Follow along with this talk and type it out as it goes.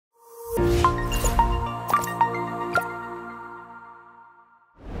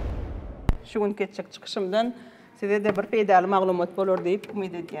şu gün keçecek çıkışımdan size de bir faydalı maglumat bolur deyip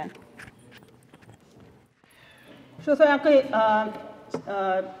umid ediyen. Şu soňky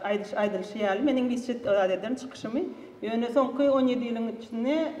aýdylyş ýaly meniň biçet adetden çıkışymy. Ýöne soňky 17 ýylyň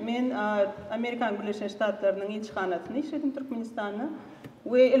içinde men Amerikan Birleşen Ştatlarynyň elçihanasyny işledim Turkmenistanyň.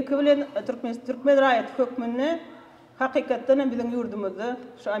 We ilki bilen Türkmen raýat hökmüni hakykatdan biziň ýurdumyzda,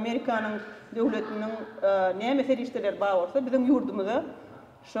 şu Amerikanyň döwletiniň näme ferişdeler bar bolsa, biziň ýurdumyzda,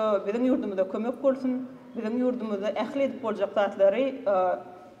 şu biziň ýurdumyzda kömek bolsun, biziň ýurdumyzda ähli edip boljak zatlary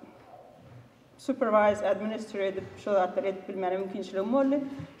supervise, administrate edip şu zatlar edip bilmene mümkinçiligim boldy.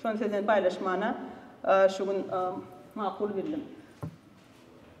 Şonu sizden paýlaşmana şu gün makul bildim.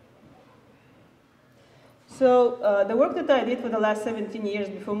 So the work that I did for the last 17 years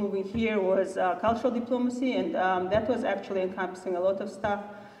before moving here was cultural diplomacy, and that was actually encompassing a lot of stuff.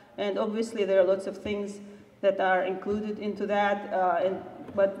 And obviously there are lots of things that are included into that,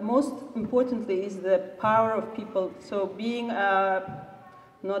 but most importantly is the power of people. So being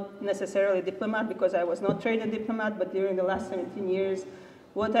not necessarily a diplomat, because I was not trained a diplomat, but during the last 17 years,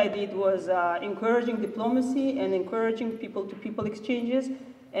 what I did was encouraging diplomacy and encouraging people-to-people exchanges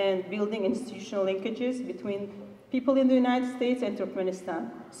and building institutional linkages between people in the United States and Turkmenistan.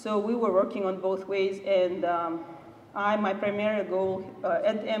 So we were working on both ways, and my primary goal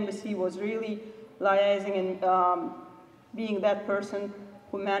at the embassy was really liaising and being that person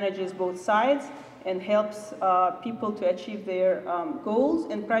who manages both sides and helps people to achieve their goals.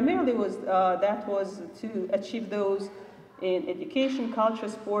 And primarily that was to achieve those in education, culture,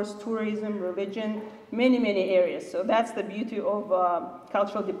 sports, tourism, religion, many, many areas. So that's the beauty of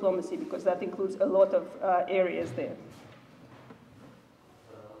cultural diplomacy, because that includes a lot of areas there.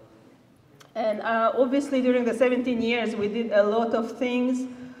 And obviously during the 17 years we did a lot of things,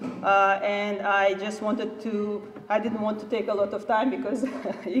 and I didn't want to take a lot of time, because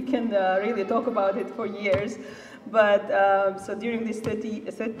you can really talk about it for years. But so during these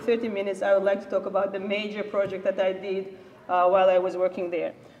 30 minutes I would like to talk about the major project that I did while I was working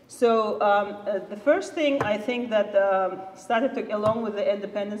there. So the first thing I think that started along with the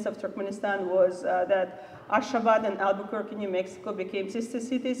independence of Turkmenistan was that Ashgabat and Albuquerque, New Mexico became sister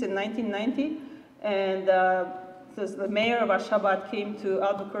cities in 1990, and so the mayor of Ashgabat came to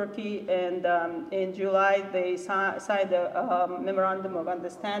Albuquerque, and in July they signed a memorandum of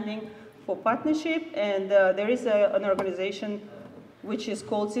understanding for partnership, and there is an organization which is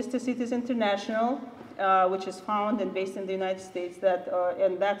called Sister Cities International, which is found and based in the United States, that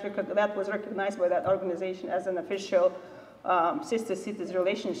was recognized by that organization as an official sister cities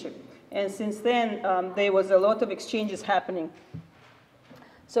relationship. And since then, there was a lot of exchanges happening.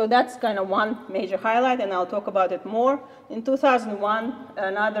 So that's kind of one major highlight, and I'll talk about it more. In 2001,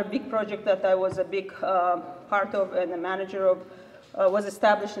 another big project that I was a big part of and a manager of was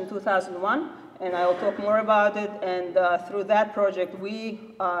established in 2001. And I will talk more about it. And through that project, we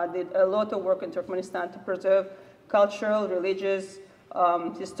did a lot of work in Turkmenistan to preserve cultural, religious,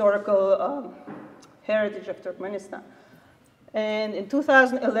 historical heritage of Turkmenistan. And in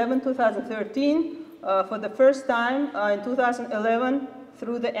 2011, 2013, for the first time in 2011,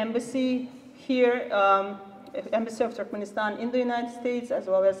 through the embassy here, Embassy of Turkmenistan in the United States, as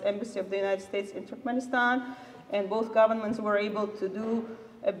well as Embassy of the United States in Turkmenistan, and both governments were able to do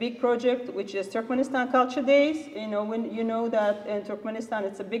a big project, which is Turkmenistan Culture Days. When you know that in Turkmenistan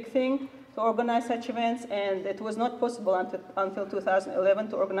it's a big thing to organize such events, and it was not possible until 2011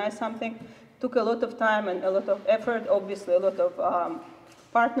 to organize something. It took a lot of time and a lot of effort, obviously a lot of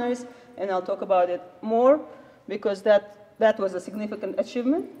partners, and I'll talk about it more, because that was a significant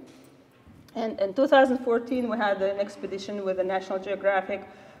achievement. And in 2014 we had an expedition with the National Geographic,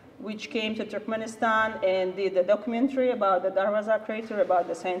 which came to Turkmenistan and did a documentary about the Darvaza crater, about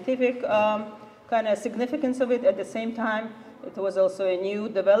the scientific kind of significance of it. At the same time, it was also a new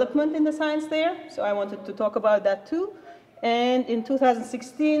development in the science there, so I wanted to talk about that too. And in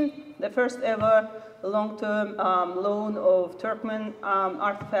 2016, the first ever long-term loan of Turkmen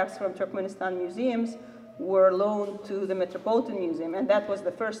artifacts from Turkmenistan museums were loaned to the Metropolitan Museum, and that was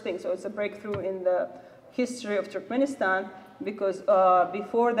the first thing. So it's a breakthrough in the history of Turkmenistan, because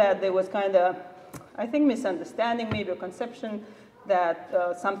before that there was kind of, I think, misunderstanding, maybe a conception that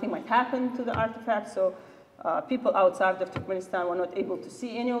something might happen to the artifacts. So people outside of Turkmenistan were not able to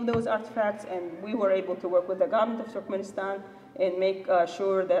see any of those artifacts, and we were able to work with the government of Turkmenistan and make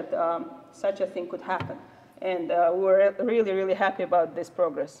sure that such a thing could happen. And we were really, really happy about this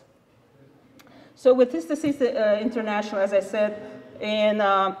progress. So with Sister Cities International, as I said, in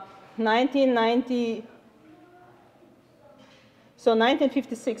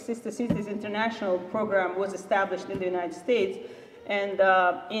 1956, Sister Cities International program was established in the United States, And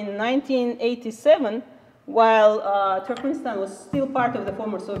in 1987, while Turkmenistan was still part of the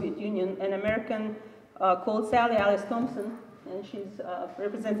former Soviet Union, an American called Sally Alice Thompson, and she's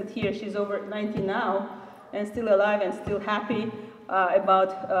represented here. She's over 90 now and still alive and still happy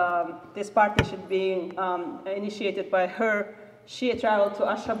about this partnership being initiated by her. She traveled to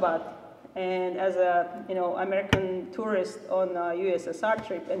Ashgabat and as a American tourist on a USSR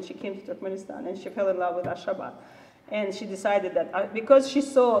trip, and she came to Turkmenistan and she fell in love with Ashgabat. And she decided that because she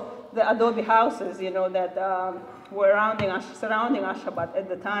saw the adobe houses, that were surrounding Ashgabat at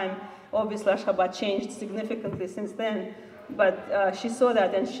the time. Obviously, Ashgabat changed significantly since then, but she saw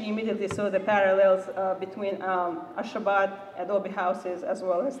that, and she immediately saw the parallels between Ashgabat adobe houses as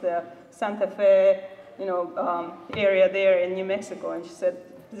well as the Santa Fe, area there in New Mexico. And she said,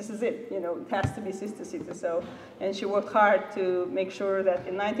 "This is it. It has to be sister city." So, and she worked hard to make sure that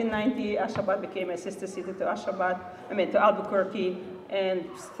in 1990, Ashgabat became a sister city to to Albuquerque, and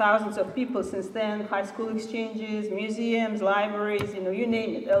thousands of people since then, high school exchanges, museums, libraries, you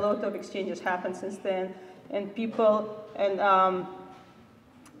name it. A lot of exchanges happened since then, and people, and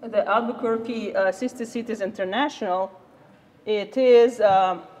the Albuquerque Sister Cities International, it has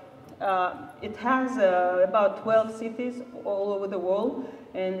about 12 cities all over the world,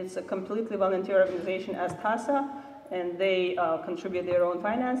 and it's a completely volunteer organization as TASA, and they contribute their own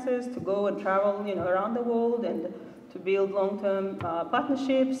finances to go and travel, around the world and to build long-term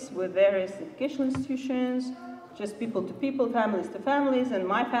partnerships with various educational institutions, just people to people, families to families. And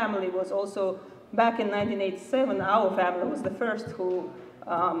my family was also, back in 1987, our family was the first who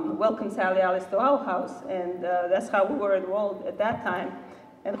welcomed Sally Alice to our house, and that's how we were enrolled at that time.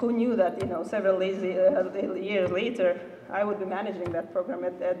 And who knew that, several years later, I would be managing that program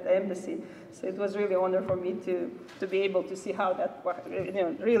at the embassy. So it was really an honor for me to be able to see how that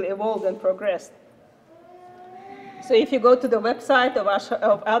really evolved and progressed. So if you go to the website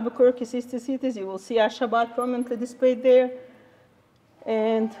of Albuquerque Sister Cities, you will see Ashgabat prominently displayed there.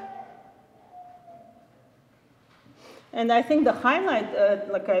 And I think the highlight,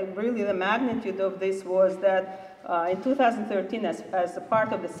 really the magnitude of this was that in 2013, as a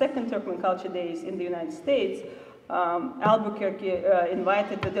part of the second Turkmen Culture Days in the United States, Albuquerque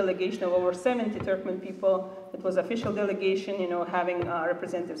invited the delegation of over 70 Turkmen people. It was official delegation, having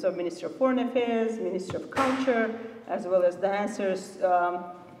representatives of Ministry of Foreign Affairs, Ministry of Culture, as well as dancers,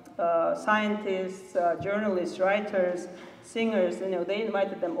 scientists, journalists, writers, singers. They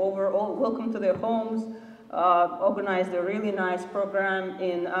invited them over, all welcome to their homes, organized a really nice program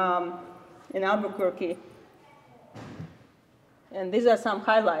in Albuquerque. And these are some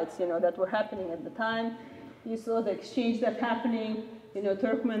highlights, that were happening at the time. You saw the exchange that's happening,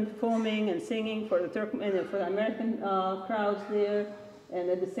 Turkmen performing and singing for the Turkmen and for the American crowds there. And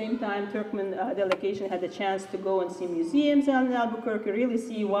at the same time, Turkmen delegation had the chance to go and see museums in Albuquerque, really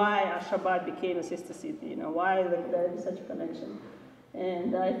see why Ashgabat became a sister city, why there is such a connection.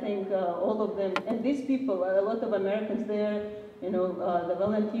 And I think all of them, and these people, a lot of Americans there, the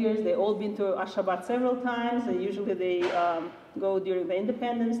volunteers, they all been to Ashgabat several times. Usually they go during the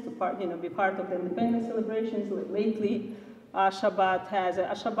independence to be part of the independence celebrations. Lately, Ashgabat has an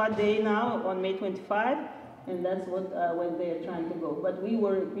Ashgabat Day now on May 25, and that's when they are trying to go. But we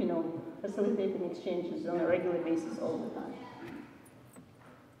were, facilitating exchanges on a regular basis all the time.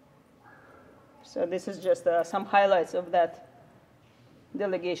 So this is just some highlights of that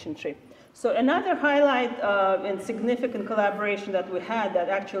delegation trip. So another highlight and significant collaboration that we had that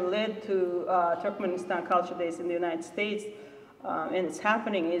actually led to Turkmenistan Culture Days in the United States, and it's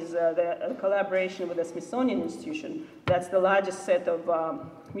happening, is the collaboration with the Smithsonian Institution. That's the largest set of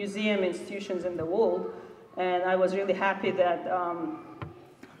museum institutions in the world. And I was really happy that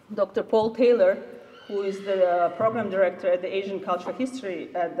Dr. Paul Taylor, who is the program director at the Asian Cultural History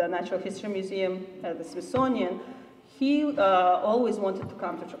at the Natural History Museum at the Smithsonian, he always wanted to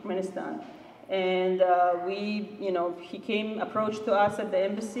come to Turkmenistan. And he approached to us at the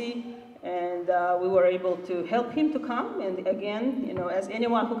embassy, and we were able to help him to come. And again, as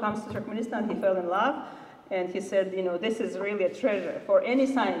anyone who comes to Turkmenistan, he fell in love. And he said, this is really a treasure for any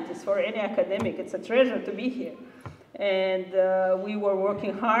scientist, for any academic. It's a treasure to be here. And we were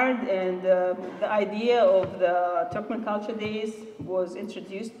working hard, and the idea of the Turkmen Culture Days was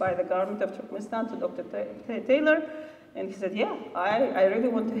introduced by the government of Turkmenistan to Dr. Taylor. And he said, yeah, I really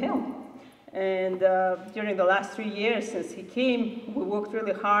want to help. And during the last 3 years since he came, we worked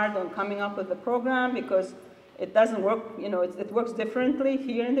really hard on coming up with the program, because it doesn't work, it works differently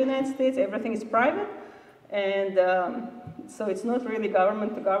here in the United States. Everything is private. And so it's not really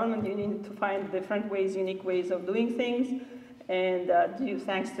government to government. You need to find different ways, unique ways of doing things. And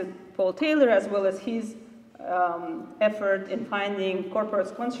thanks to Paul Taylor, as well as his effort in finding corporate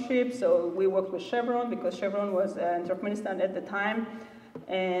sponsorship. So we worked with Chevron because Chevron was in Turkmenistan at the time.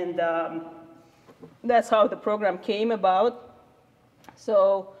 And that's how the program came about.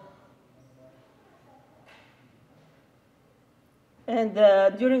 So, and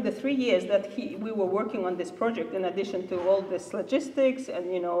during the 3 years that we were working on this project, in addition to all this logistics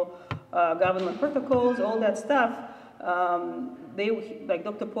and, you know, government protocols, all that stuff, like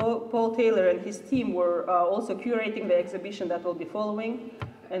Dr. Paul Taylor and his team were also curating the exhibition that will be following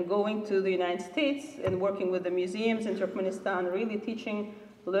and going to the United States and working with the museums in Turkmenistan, really teaching,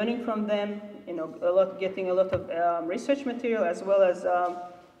 learning from them, you know, getting a lot of research material as well as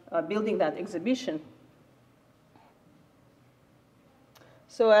building that exhibition.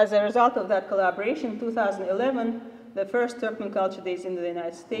 So as a result of that collaboration, in 2011, the first Turkmen Culture Days in the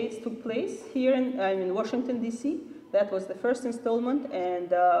United States took place here in Washington, D.C. That was the first installment,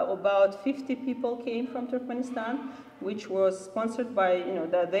 and about 50 people came from Turkmenistan, which was sponsored by, you know,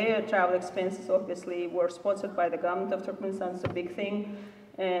 their travel expenses obviously were sponsored by the government of Turkmenistan. It's a big thing.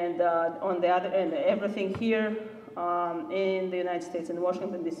 And on the other end, everything here in the United States in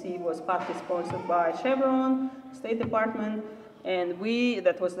Washington, D.C. was partly sponsored by Chevron, State Department. And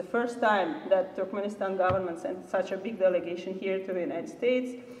that was the first time that Turkmenistan government sent such a big delegation here to the United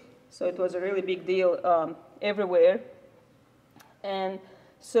States. So it was a really big deal everywhere. And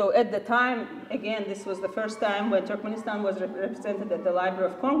so at the time, again, this was the first time when Turkmenistan was represented at the Library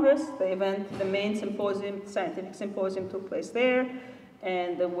of Congress. The event, the main symposium, scientific symposium took place there.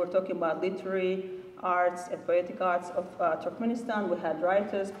 And we're talking about literary arts and poetic arts of Turkmenistan. We had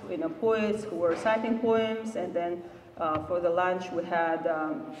writers, you know, poets who were reciting poems, and then for the lunch, we had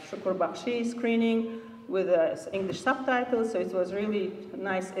Shukur Bakshi screening with English subtitles. So it was really a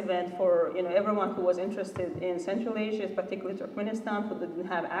nice event for, you know, everyone who was interested in Central Asia, particularly Turkmenistan, who didn't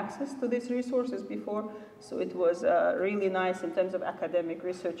have access to these resources before. So it was really nice in terms of academic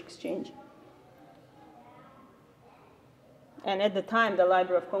research exchange. And at the time, the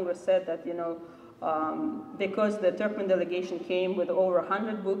Library of Congress said that, you know, because the Turkmen delegation came with over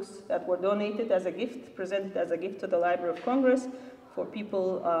 100 books that were donated as a gift, presented as a gift to the Library of Congress for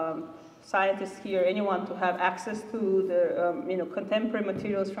people, scientists here, anyone to have access to the you know, contemporary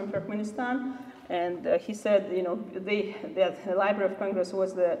materials from Turkmenistan. And he said, you know, that the Library of Congress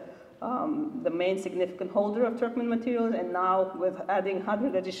was the main significant holder of Turkmen materials, and now with adding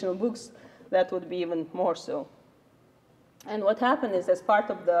 100 additional books, that would be even more so. And what happened is, as part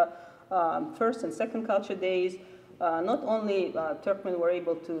of the first and second culture days, not only Turkmen were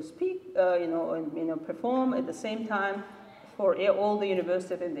able to speak, you know, and, you know, perform at the same time. For all the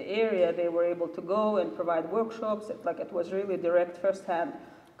universities in the area, they were able to go and provide workshops. Like, it was really direct, first-hand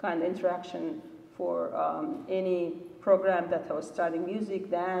kind of interaction for any program that was studying music,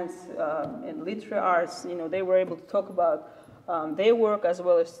 dance, and literary arts. You know, they were able to talk about their work as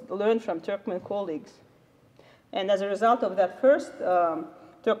well as learn from Turkmen colleagues. And as a result of that first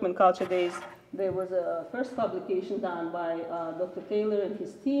Turkmen Culture Days, there was a first publication done by Dr. Taylor and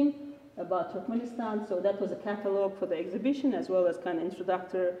his team about Turkmenistan. So that was a catalog for the exhibition, as well as kind of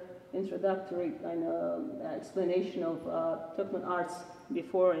introductory kind of explanation of Turkmen arts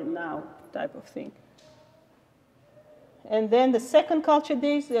before and now type of thing. And then the second Culture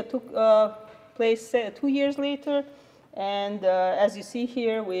Days that took place 2 years later. And as you see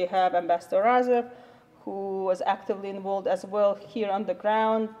here, we have Ambassador Razov, who was actively involved as well here on the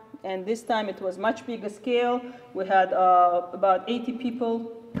ground. And this time it was much bigger scale. We had about 80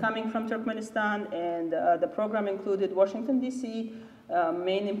 people coming from Turkmenistan, and the program included Washington, D.C.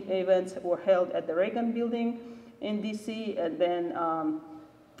 Main events were held at the Reagan Building in D.C., and then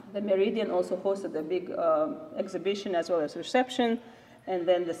the Meridian also hosted a big exhibition as well as reception. And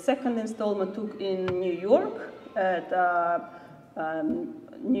then the second installment took in New York at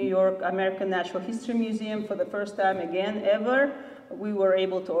New York American Natural History Museum. For the first time again ever, we were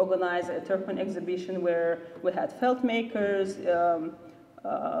able to organize a Turkmen exhibition where we had felt makers.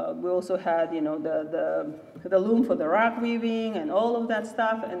 We also had, you know, the loom for the rug weaving and all of that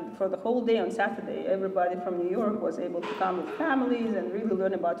stuff. And for the whole day on Saturday, everybody from New York was able to come with families and really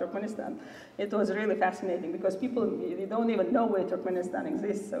learn about Turkmenistan. It was really fascinating because people, you don't even know where Turkmenistan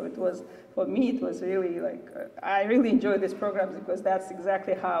exists. So it was, for me, it was really like, I really enjoy these programs because that's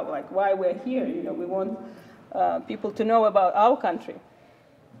exactly how, like, why we're here. You know, we want people to know about our country.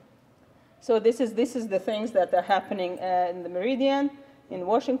 So this is the things that are happening in the Meridian, in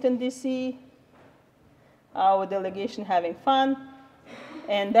Washington, D.C., our delegation having fun.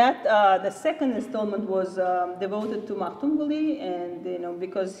 And that, the second installment was devoted to Mahtumguli, and, you know,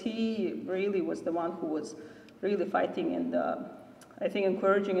 because he really was the one who was really fighting in the I think,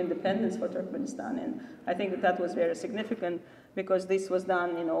 encouraging independence for Turkmenistan. And I think that was very significant because this was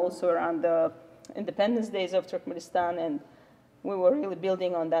done, also around the independence days of Turkmenistan, and we were really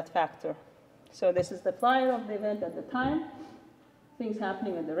building on that factor. So this is the flyer of the event at the time. Things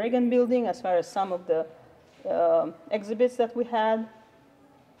happening at the Reagan building as far as some of the exhibits that we had.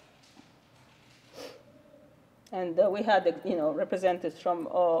 And we had, representatives from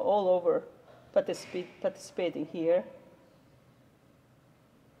all over participating here.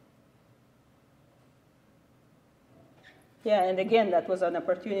 Yeah, and again, that was an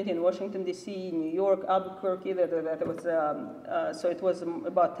opportunity in Washington, D.C., New York, Albuquerque. So it was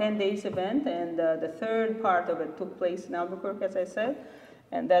about 10 days event, and the third part of it took place in Albuquerque, as I said,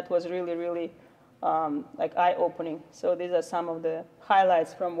 and that was really, really like eye-opening. So these are some of the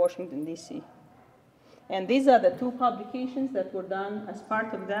highlights from Washington, D.C. And these are the two publications that were done as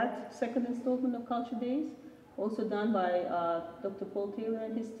part of that second installment of Culture Days, also done by Dr. Paul Taylor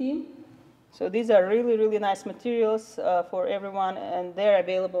and his team. So these are really, really nice materials for everyone, and they're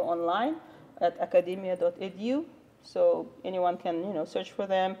available online at academia.edu. So anyone can, search for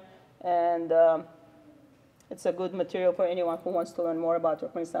them, and it's a good material for anyone who wants to learn more about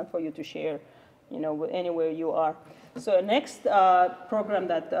Turkmenistan for you to share, anywhere you are. So next program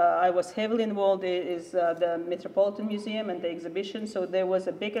that I was heavily involved in is the Metropolitan Museum and the exhibition. So there was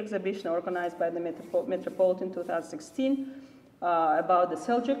a big exhibition organized by the Metropolitan in 2016 about the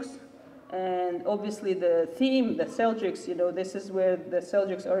Seljuks. And obviously the theme, the Seljuks, this is where the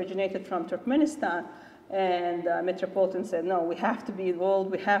Seljuks originated from Turkmenistan. And Metropolitan said, no, we have to be involved.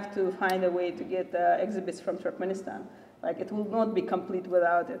 We have to find a way to get exhibits from Turkmenistan. Like, it will not be complete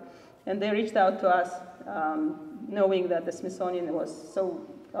without it. And they reached out to us, knowing that the Smithsonian was so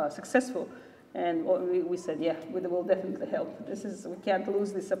successful. And we said, yeah, we will definitely help. We can't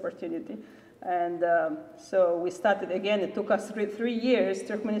lose this opportunity. And so we started again. It took us three years.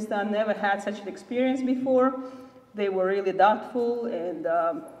 Turkmenistan never had such an experience before. They were really doubtful and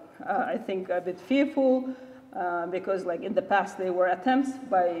I think a bit fearful because, like, in the past, there were attempts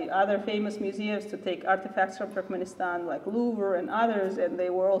by other famous museums to take artifacts from Turkmenistan, like Louvre and others, and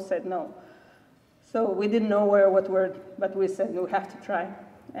they were all said no. So we didn't know but we said we have to try.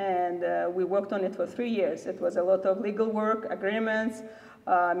 And we worked on it for 3 years. It was a lot of legal work, agreements,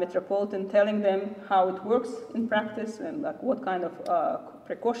 Metropolitan telling them how it works in practice and like what kind of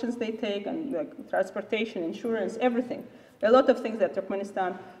precautions they take, and like transportation, insurance, everything. A lot of things that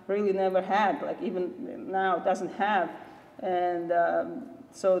Turkmenistan really never had, like even now doesn't have. And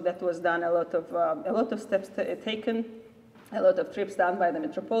so that was done, a lot of steps taken, a lot of trips done by the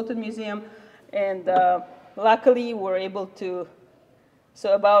Metropolitan Museum. And luckily we're able to,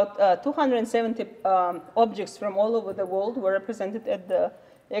 so about 270 objects from all over the world were represented at the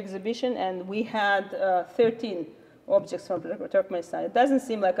exhibition, and we had 13 objects from Turkmenistan. It doesn't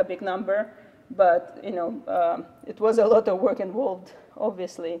seem like a big number, but it was a lot of work involved,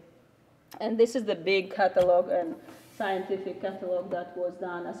 obviously. And this is the big catalog and scientific catalog that was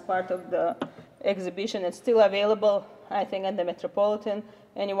done as part of the exhibition. It's still available, I think, at the Metropolitan.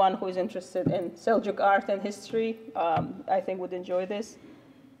 Anyone who is interested in Seljuk art and history, I think would enjoy this.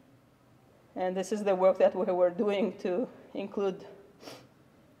 And this is the work that we were doing to include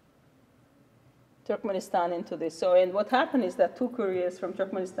Turkmenistan into this. So, and what happened is that 2 couriers from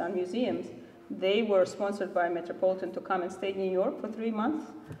Turkmenistan museums, they were sponsored by Metropolitan to come and stay in New York for 3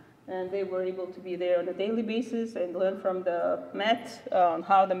 months. And they were able to be there on a daily basis and learn from the Met on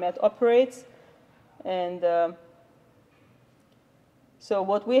how the Met operates. And so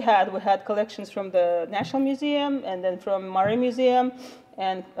what we had collections from the National Museum, and then from Mari Museum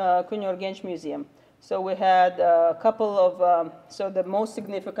and Kunyor Genç Museum. So we had a couple of, so the most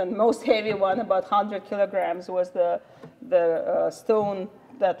significant, most heavy one, about 100 kilograms, was the stone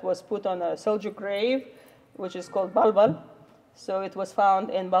that was put on a Seljuk grave, which is called Balbal. So it was found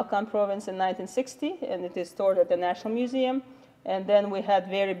in Balkan province in 1960, and it is stored at the National Museum. And then we had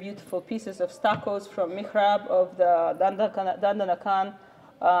very beautiful pieces of stuccos from Mihrab of the Dandanakan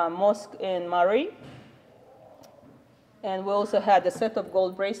mosque in Mari. And we also had a set of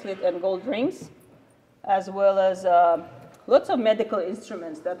gold bracelet and gold rings, as well as lots of medical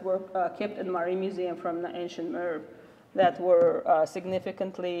instruments that were kept in Mari Museum from the ancient Merv that were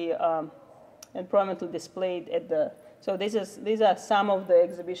significantly and prominently displayed at the. So these are some of the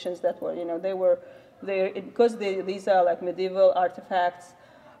exhibitions that were, they were there because these are like medieval artifacts.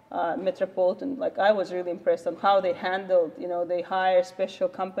 Metropolitan, like, I was really impressed on how they handled, they hire a special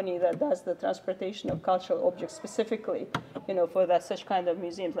company that does the transportation of cultural objects specifically, for that such kind of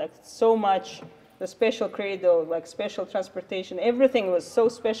museums, like so much the special cradle, like special transportation. Everything was so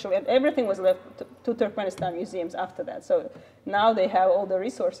special, and everything was left to Turkmenistan museums after that. So now they have all the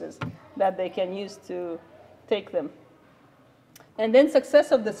resources that they can use to take them. And then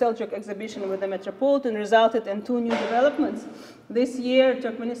success of the Seljuk exhibition with the Metropolitan resulted in 2 new developments. This year,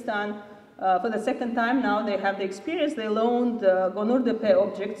 Turkmenistan, for the second time now, they have the experience. They loaned Gonurtepe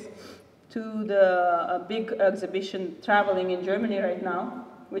objects to the big exhibition traveling in Germany right now,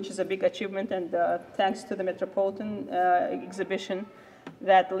 which is a big achievement, and thanks to the Metropolitan exhibition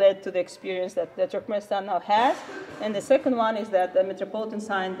that led to the experience that Turkmenistan now has. And the second one is that the Metropolitan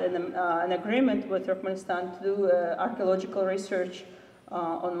signed an agreement with Turkmenistan to do archaeological research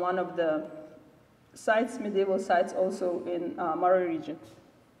on one of the sites, medieval sites, also in Mara region.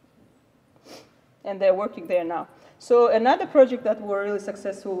 And they're working there now. So another project that were really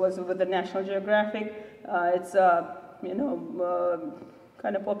successful was with the National Geographic. It's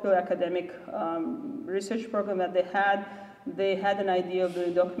kind of popular academic research program that they had. They had an idea of doing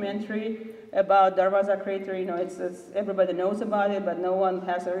a documentary about Darvaza crater. You know, everybody knows about it, but no one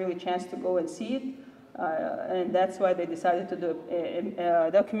has a really chance to go and see it. And that's why they decided to do a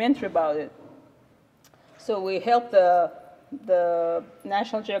documentary about it. So we helped the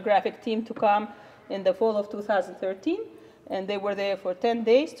National Geographic team to come in the fall of 2013, and they were there for 10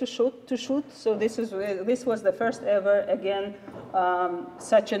 days to shoot. So this was the first ever, again,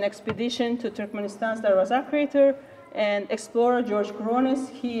 such an expedition to Turkmenistan's Darvaza crater. And explorer George Koronis,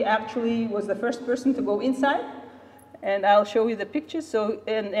 he actually was the first person to go inside, and I'll show you the pictures. So,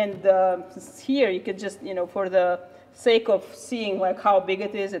 and here you could just, you know, for the sake of seeing like how big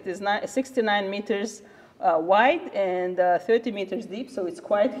it is 69 meters wide and 30 meters deep, so it's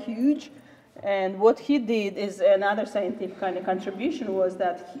quite huge. And what he did is another scientific kind of contribution was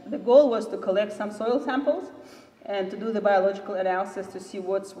that the goal was to collect some soil samples and to do the biological analysis to see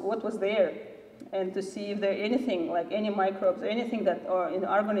what was there, and to see if there anything, like any microbes, or anything that, or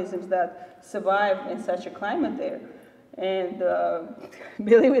organisms that survive in such a climate there. And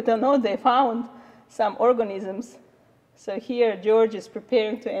believe it or not, they found some organisms. So here, George is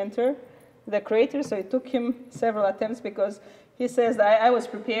preparing to enter the crater. So it took him several attempts, because he says, I was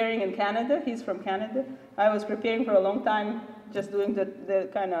preparing in Canada. He's from Canada. I was preparing for a long time, just doing the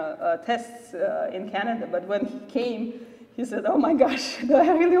kind of tests in Canada. But when he came, he said, oh my gosh, do I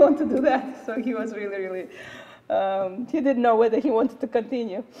really want to do that? So he was really, he didn't know whether he wanted to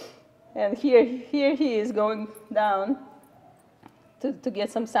continue. And here he is going down to get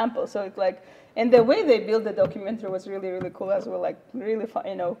some samples. So it's like, and the way they built the documentary was really cool as well, like really fun,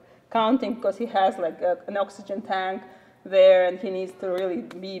 you know, counting, because he has like an oxygen tank there, and he needs to really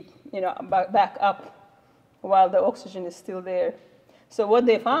be, you know, back up while the oxygen is still there. So what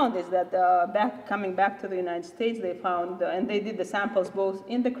they found is that coming back to the United States, they found, and they did the samples both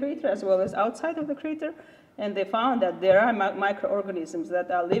in the crater as well as outside of the crater, and they found that there are microorganisms that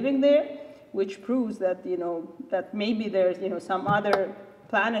are living there, which proves that, you know, that maybe there's, you know, some other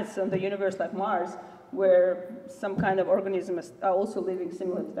planets on the universe like Mars where some kind of organisms are also living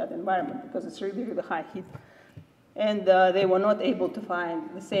similar to that environment, because it's really high heat. And they were not able to find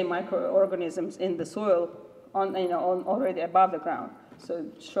the same microorganisms in the soil already above the ground. So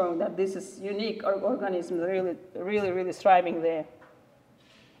showing that this is unique organisms really thriving there.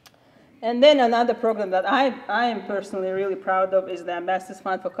 And then another program that I am personally really proud of is the Ambassador's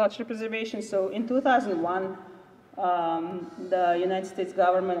Fund for Cultural Preservation. So in 2001, the United States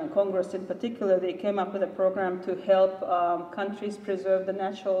government and Congress in particular, they came up with a program to help countries preserve the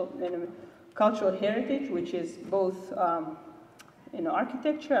natural cultural heritage, which is both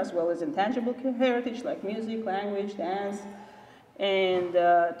architecture as well as intangible heritage like music, language, dance. And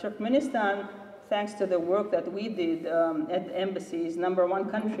Turkmenistan, thanks to the work that we did at the embassy, is #1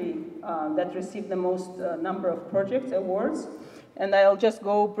 country that received the most number of project awards. And I'll just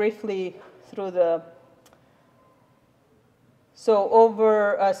go briefly through the. So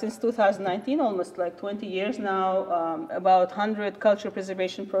since 2019, almost like 20 years now, about 100 cultural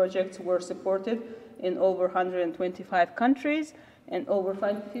preservation projects were supported in over 125 countries, and over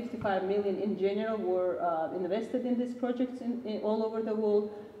 55 million in general were invested in these projects all over the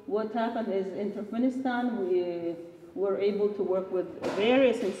world. What happened is in Turkmenistan, we were able to work with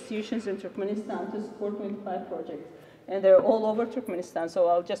various institutions in Turkmenistan to support 25 projects. And they're all over Turkmenistan, so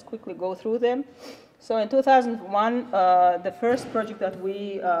I'll just quickly go through them. So in 2001, the first project that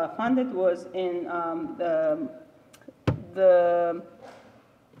we funded was in the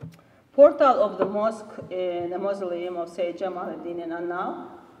portal of the mosque in the mausoleum of Sayyid Jamaluddin in Annal.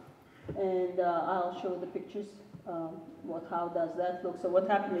 And I'll show the pictures, how does that look. So what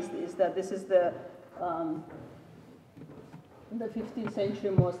happened is that this is the the 15th century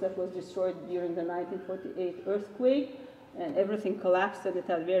mosque that was destroyed during the 1948 earthquake, and everything collapsed, and it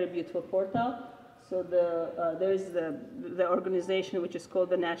had a very beautiful portal. So there is the organization which is called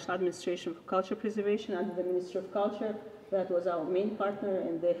the National Administration for Culture Preservation under the Ministry of Culture. That was our main partner,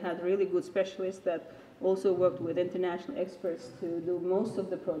 and they had really good specialists that also worked with international experts to do most of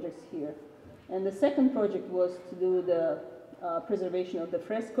the projects here. And the second project was to do the preservation of the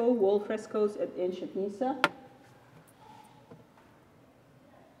wall frescoes at ancient Nisa.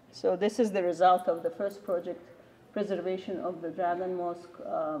 So this is the result of the first project, preservation of the Dragon Mosque,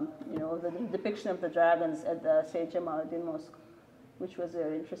 the depiction of the dragons at the Sayyid Jamaluddin Mosque, which was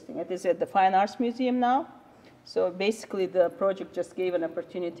very interesting. It is at the Fine Arts Museum now. So basically, the project just gave an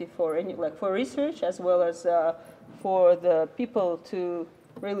opportunity for research as well as for the people to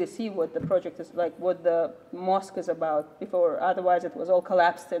really see what the project is like, what the mosque is about. Before, otherwise, it was all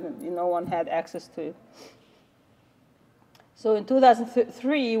collapsed and no one had access to it. So in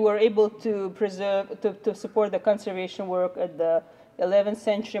 2003, we were able to to support the conservation work at the 11th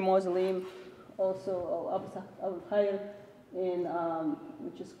century mausoleum, also al-Khair,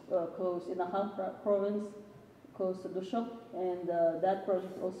 which is close in the Halfa province, close to Dushok. And that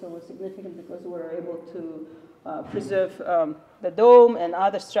project also was significant because we were able to preserve the dome and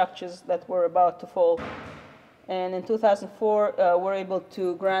other structures that were about to fall. And in 2004, we were able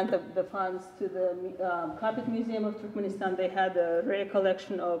to grant the funds to the Carpet Museum of Turkmenistan. They had a rare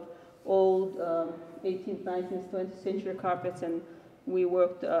collection of old 18th, 19th, 20th century carpets, and we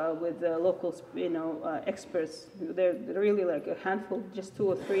worked with the local, experts. They're really like a handful, just 2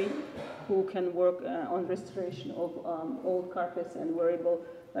 or 3, who can work on restoration of old carpets, and were able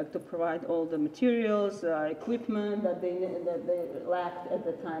to provide all the materials, equipment that they lacked at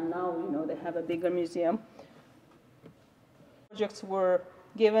the time. Now, they have a bigger museum. Projects were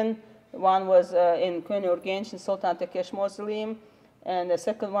given. One was in Köyne-Urgenç in Sultan Tekesh Mausoleum, and the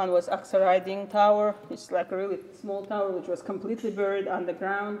second one was Aksa Riding Tower. It's like a really small tower which was completely buried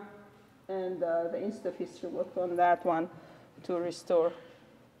underground, and the Institute of History worked on that one to restore.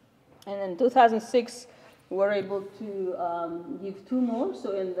 And in 2006, we were able to give 2 more.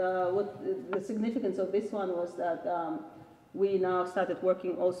 So, what the significance of this one was that we now started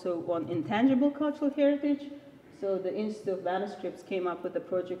working also on intangible cultural heritage. So the Institute of Manuscripts came up with a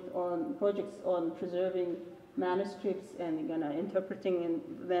projects on preserving manuscripts and interpreting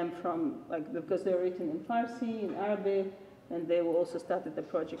them from, because they're written in Farsi, in Arabic, and they also started the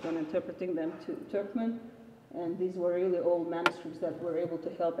project on interpreting them to Turkmen. And these were really old manuscripts that were able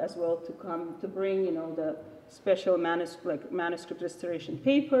to help as well to bring, the special manuscript restoration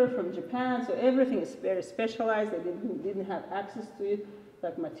paper from Japan. So everything is very specialized. They didn't have access to it,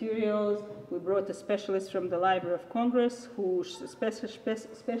 like materials. We brought a specialist from the Library of Congress who specializes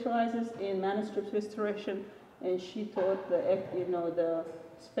in manuscript restoration, and she taught the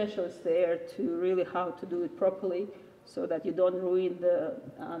specialists there to really how to do it properly, so that you don't ruin the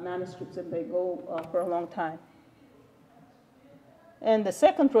manuscripts and they go for a long time. And the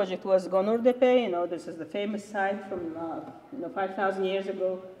second project was Gonurdepe. This is the famous site from 5,000 years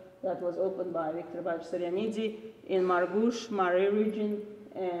ago that was opened by Victor Bajsarianidze in Margush, Mare region.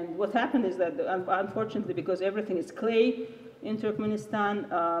 And what happened is that, unfortunately, because everything is clay in Turkmenistan,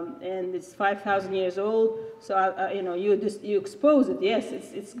 and it's 5,000 years old, so you expose it. Yes,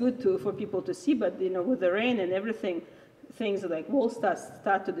 it's good for people to see, but with the rain and everything, things like walls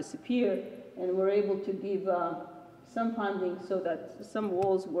start to disappear, and we're able to give some funding so that some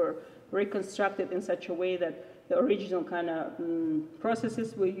walls were reconstructed in such a way that the original kind of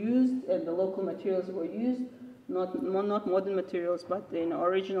processes were used and the local materials were used, not modern materials, but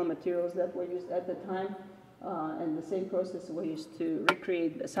original materials that were used at the time, and the same process were used to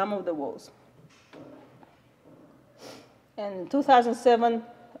recreate some of the walls. And in 2007,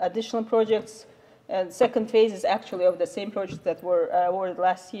 additional projects, and second phase is actually of the same projects that were awarded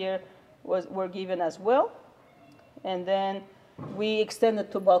last year were given as well. And then we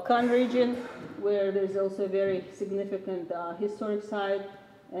extended to Balkan region, where there's also a very significant historic site,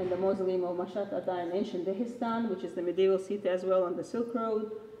 and the mausoleum of Mashat Ata in ancient Dagestan, which is the medieval city as well on the Silk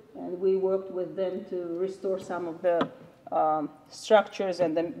Road. And we worked with them to restore some of the structures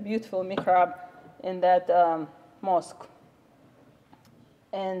and the beautiful mihrab in that mosque.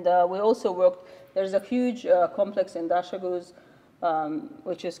 And we also worked, there's a huge complex in Dashaguz,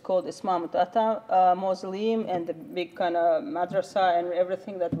 which is called Ismam Ata Mausoleum, and the big kind of madrasa and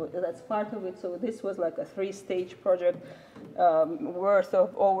everything that's part of it. So this was like a 3-stage project worth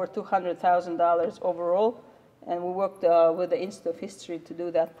of over $200,000 overall. And we worked with the Institute of History to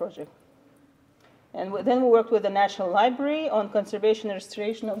do that project. And then we worked with the National Library on conservation and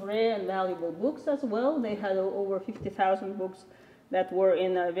restoration of rare and valuable books as well. They had over 50,000 books that were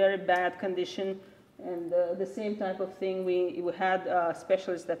in a very bad condition. And the same type of thing, we had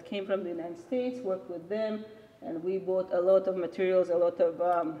specialists that came from the United States, worked with them, and we bought a lot of materials, a lot of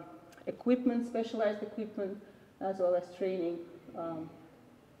equipment, specialized equipment, as well as training.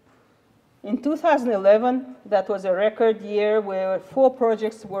 In 2011, that was a record year where 4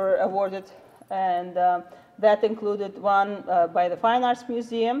 projects were awarded, and that included one by the Fine Arts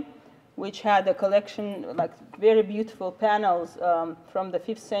Museum, which had a collection, like very beautiful panels from the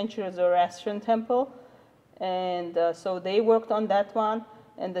 5th century Zoroastrian temple. And so they worked on that one.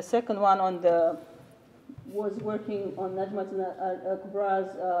 And the second one was working on Najmat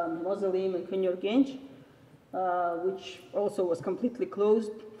al-Kubra's mausoleum in Konyurgenj, which also was completely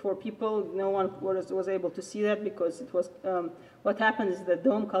closed for people. No one was able to see that because it was, what happened is the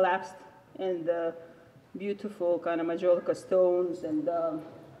dome collapsed and the beautiful kind of majolica stones and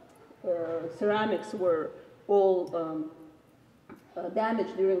ceramics were all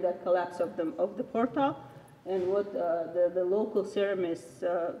damaged during that collapse of the portal. And what the local ceramist,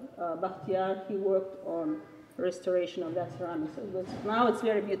 Bakhtiar, he worked on restoration of that ceramic. So now it's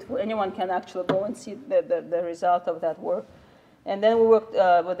very beautiful. Anyone can actually go and see the result of that work. And then we worked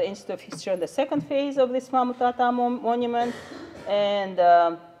with the Institute of History on the second phase of this Mahmud Atta monument. And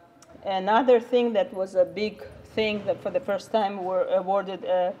another thing that was a big thing that for the first time we were awarded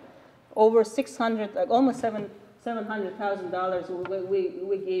over 600, like almost $700,000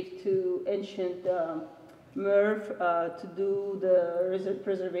 we gave to ancient MERV to do the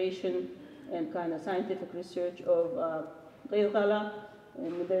preservation and kind of scientific research of Gilgala.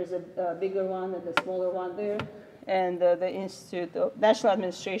 And there's a bigger one and a smaller one there. And the Institute of National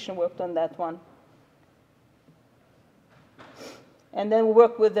Administration worked on that one. And then we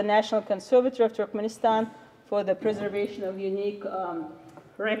worked with the National Conservatory of Turkmenistan for the preservation of unique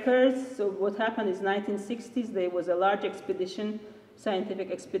records. So what happened is 1960s, there was a large expedition, scientific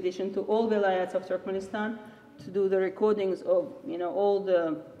expedition to all vilayats of Turkmenistan to do the recordings of, all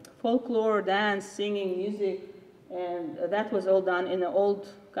the folklore, dance, singing, music, and that was all done in old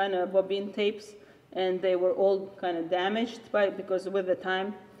kind of bobine tapes, and they were all kind of damaged because with the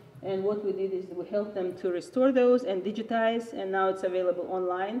time. And what we did is we helped them to restore those and digitize, and now it's available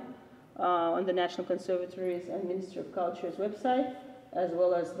online on the National Conservatory's and Ministry of Culture's website, as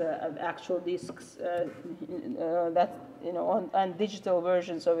well as the actual discs on digital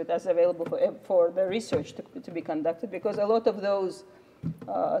versions of it as available for the research to be conducted, because a lot of those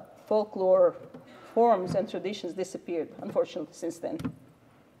folklore forms and traditions disappeared, unfortunately, since then.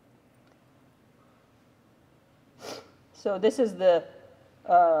 So this is the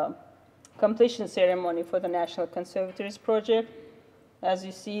completion ceremony for the National Conservatories project. As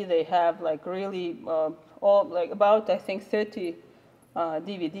you see, they have like really about, I think, 30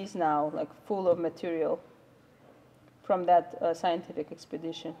 DVDs now, like full of material from that scientific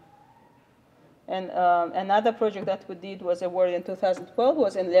expedition. And another project that we did was awarded in 2012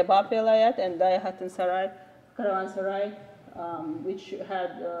 was in Lebap Vilayat and Dayahatan Saray, Karavansaray, which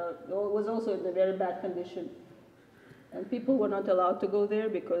was also in a very bad condition. And people were not allowed to go there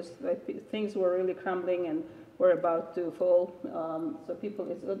because things were really crumbling and were about to fall. So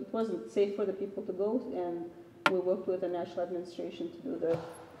it wasn't safe for the people to go, and we worked with the national administration to do the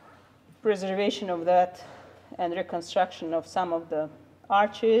preservation of that and reconstruction of some of the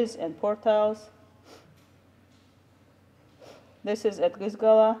arches and portals. This is at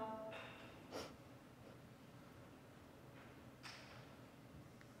Gizgala.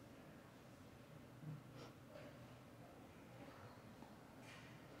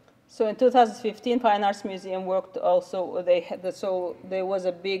 So in 2015, Fine Arts Museum worked also, so there was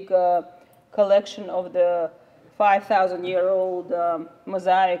a big collection of the 5,000-year-old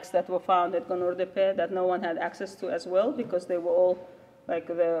mosaics that were found at Gonurdepe that no one had access to as well, because they were all, like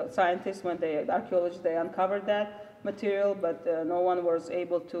the scientists, archaeologists, they uncovered that material, but no one was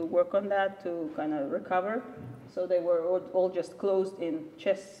able to work on that to kind of recover. So they were all just closed in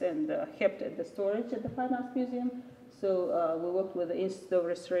chests and kept at the storage at the Fine Arts Museum. So we worked with the Institute of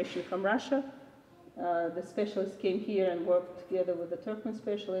Restoration from Russia. The specialists came here and worked together with the Turkmen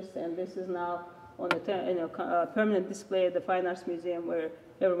specialists, and this is now on a permanent display at the Fine Arts Museum where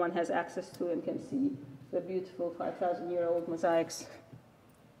everyone has access to and can see the beautiful 5,000-year-old mosaics.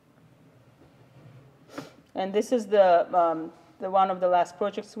 And this is the one of the last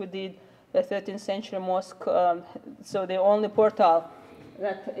projects we did, the 13th century mosque. So the only portal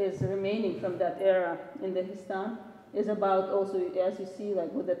that is remaining from that era in the Histan is about also, as you see, like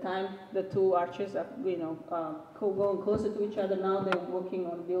with the time, the two arches are, going closer to each other. Now they're working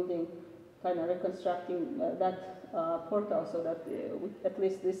on building kind of reconstructing that portal so that at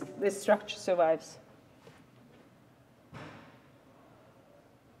least this structure survives.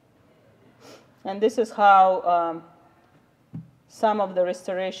 And this is how some of the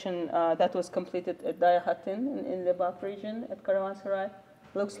restoration that was completed at Dayahatin in the Baf region at Karavansaray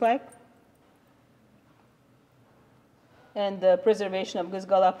looks like. And the preservation of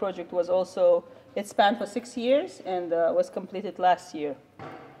Gızgala project was also, it spanned for 6 years and was completed last year.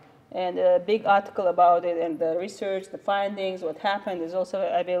 And a big article about it and the research, the findings, what happened is also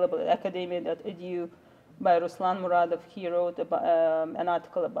available at academia.edu by Ruslan Muradov. He wrote an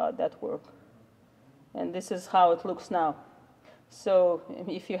article about that work. And this is how it looks now. So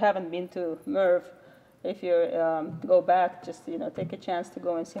if you haven't been to MERV, if you go back, just take a chance to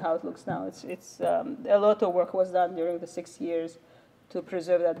go and see how it looks now. It's a lot of work was done during the 6 years to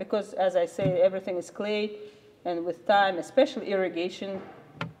preserve that because, as I say, everything is clay, and with time, especially irrigation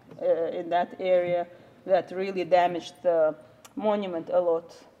in that area, that really damaged the monument a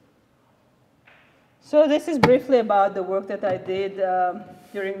lot. So this is briefly about the work that I did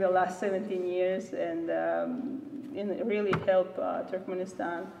during the last 17 years and really help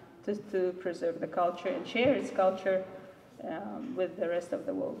Turkmenistan to preserve the culture and share its culture with the rest of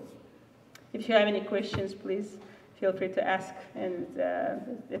the world. If you have any questions, please feel free to ask, and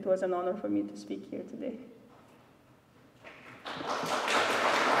it was an honor for me to speak here today.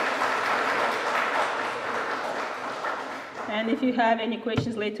 And if you have any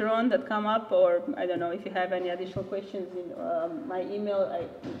questions later on that come up, or I don't know if you have any additional questions, my email, I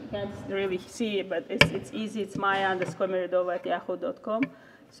can't really see it, but it's easy. It's maya_meredova@yahoo.com.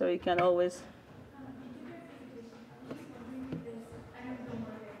 So you can always.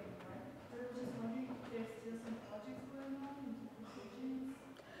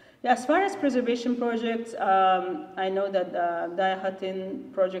 Yeah, as far as preservation projects, I know that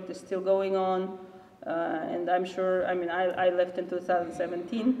Dayahatin project is still going on. And I'm sure, I left in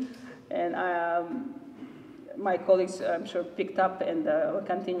 2017, and my colleagues, I'm sure, picked up and will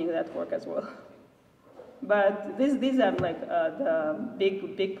continue that work as well. But these are like the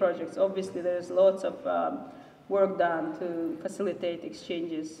big projects. Obviously, there's lots of work done to facilitate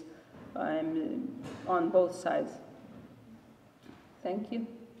exchanges on both sides. Thank you.